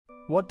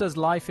What does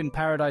life in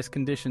paradise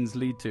conditions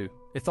lead to?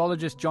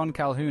 Ethologist John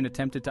Calhoun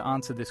attempted to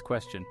answer this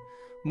question.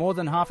 More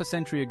than half a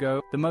century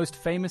ago, the most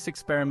famous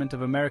experiment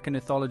of American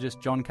ethologist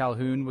John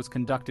Calhoun was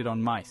conducted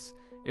on mice.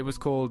 It was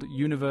called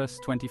Universe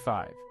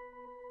 25.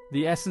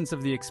 The essence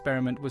of the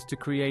experiment was to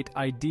create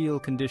ideal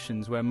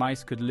conditions where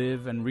mice could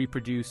live and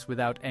reproduce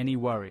without any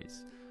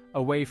worries,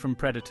 away from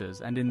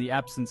predators and in the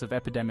absence of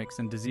epidemics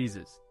and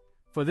diseases.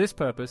 For this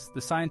purpose,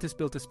 the scientists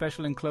built a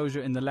special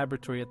enclosure in the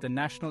laboratory at the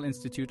National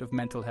Institute of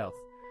Mental Health.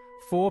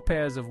 4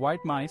 pairs of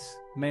white mice,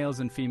 males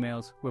and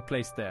females, were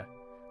placed there.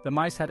 The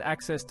mice had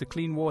access to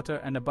clean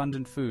water and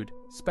abundant food,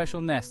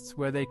 special nests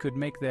where they could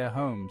make their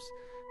homes.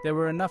 There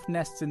were enough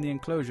nests in the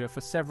enclosure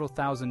for several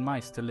thousand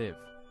mice to live.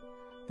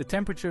 The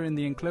temperature in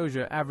the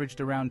enclosure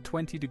averaged around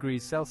 20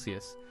 degrees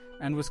Celsius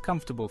and was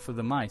comfortable for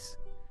the mice.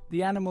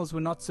 The animals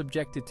were not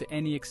subjected to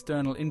any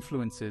external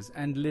influences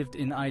and lived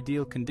in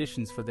ideal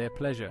conditions for their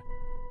pleasure.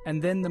 And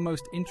then the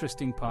most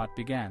interesting part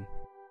began.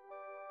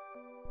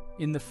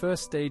 In the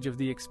first stage of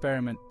the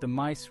experiment, the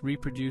mice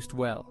reproduced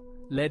well,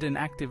 led an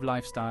active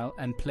lifestyle,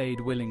 and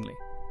played willingly.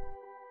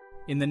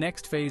 In the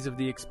next phase of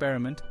the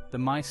experiment, the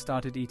mice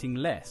started eating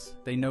less.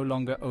 They no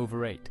longer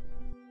overate.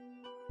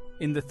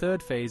 In the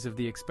third phase of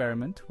the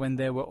experiment, when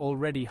there were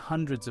already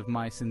hundreds of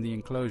mice in the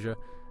enclosure,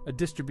 a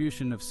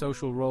distribution of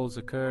social roles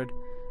occurred,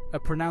 a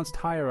pronounced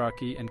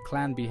hierarchy and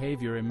clan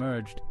behavior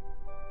emerged.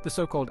 The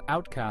so-called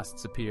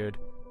outcasts appeared,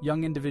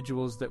 young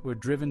individuals that were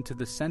driven to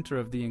the center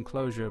of the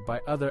enclosure by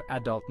other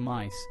adult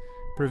mice,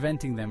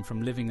 preventing them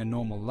from living a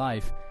normal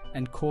life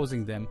and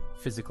causing them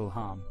physical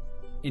harm.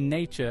 In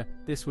nature,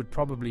 this would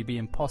probably be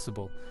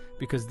impossible,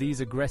 because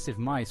these aggressive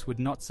mice would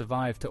not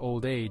survive to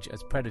old age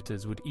as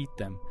predators would eat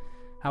them.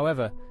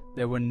 However,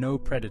 there were no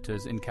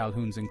predators in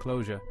Calhoun's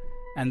enclosure,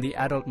 and the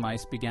adult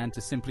mice began to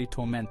simply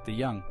torment the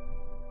young.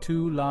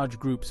 2 large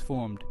groups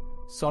formed,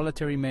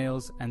 solitary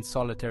males and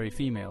solitary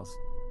females.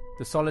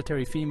 The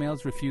solitary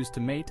females refused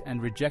to mate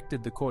and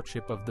rejected the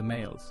courtship of the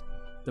males.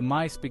 The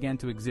mice began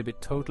to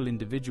exhibit total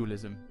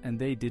individualism, and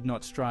they did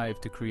not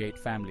strive to create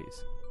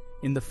families.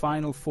 In the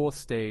final 4th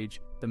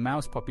stage, the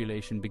mouse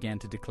population began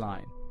to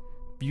decline.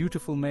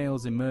 Beautiful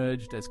males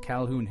emerged, as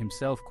Calhoun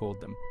himself called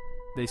them.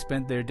 They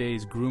spent their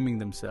days grooming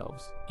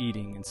themselves,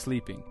 eating and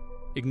sleeping,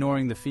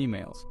 ignoring the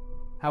females.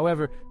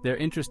 However, their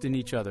interest in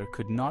each other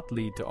could not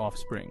lead to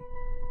offspring.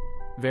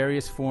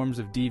 Various forms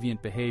of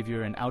deviant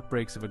behavior and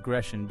outbreaks of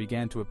aggression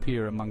began to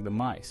appear among the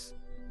mice.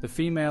 The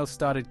females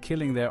started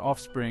killing their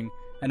offspring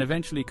and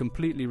eventually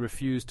completely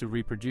refused to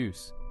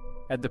reproduce.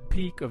 At the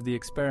peak of the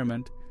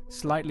experiment,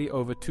 slightly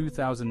over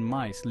 2,000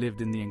 mice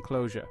lived in the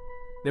enclosure.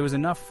 There was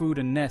enough food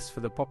and nests for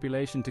the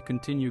population to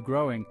continue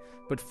growing,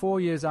 but 4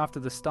 years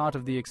after the start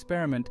of the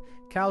experiment,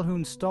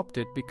 Calhoun stopped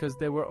it because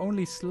there were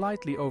only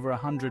slightly over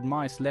 100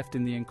 mice left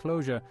in the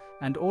enclosure,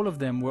 and all of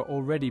them were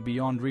already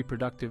beyond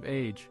reproductive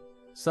age.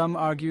 Some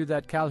argue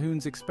that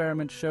Calhoun's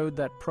experiment showed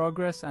that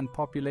progress and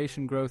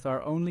population growth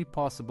are only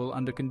possible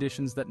under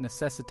conditions that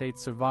necessitate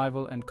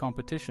survival and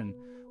competition,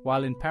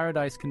 while in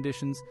paradise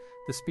conditions,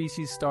 the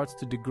species starts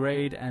to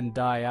degrade and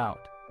die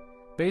out.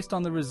 Based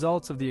on the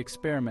results of the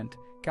experiment,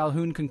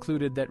 Calhoun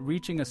concluded that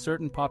reaching a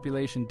certain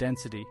population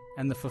density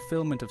and the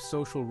fulfillment of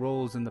social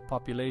roles in the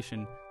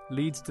population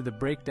leads to the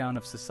breakdown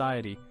of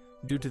society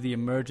due to the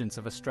emergence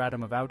of a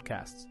stratum of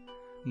outcasts.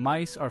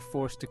 Mice are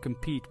forced to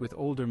compete with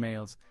older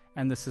males,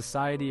 and the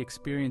society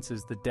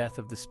experiences the death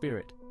of the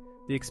spirit.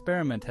 The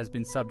experiment has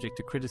been subject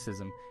to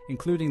criticism,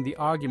 including the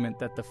argument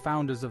that the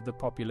founders of the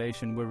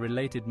population were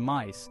related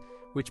mice,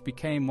 which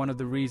became one of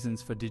the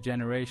reasons for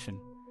degeneration.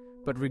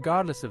 But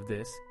regardless of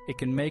this, it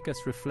can make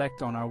us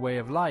reflect on our way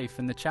of life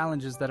and the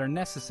challenges that are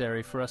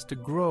necessary for us to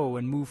grow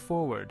and move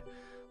forward.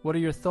 What are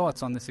your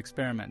thoughts on this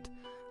experiment?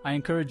 I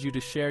encourage you to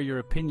share your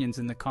opinions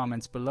in the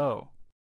comments below.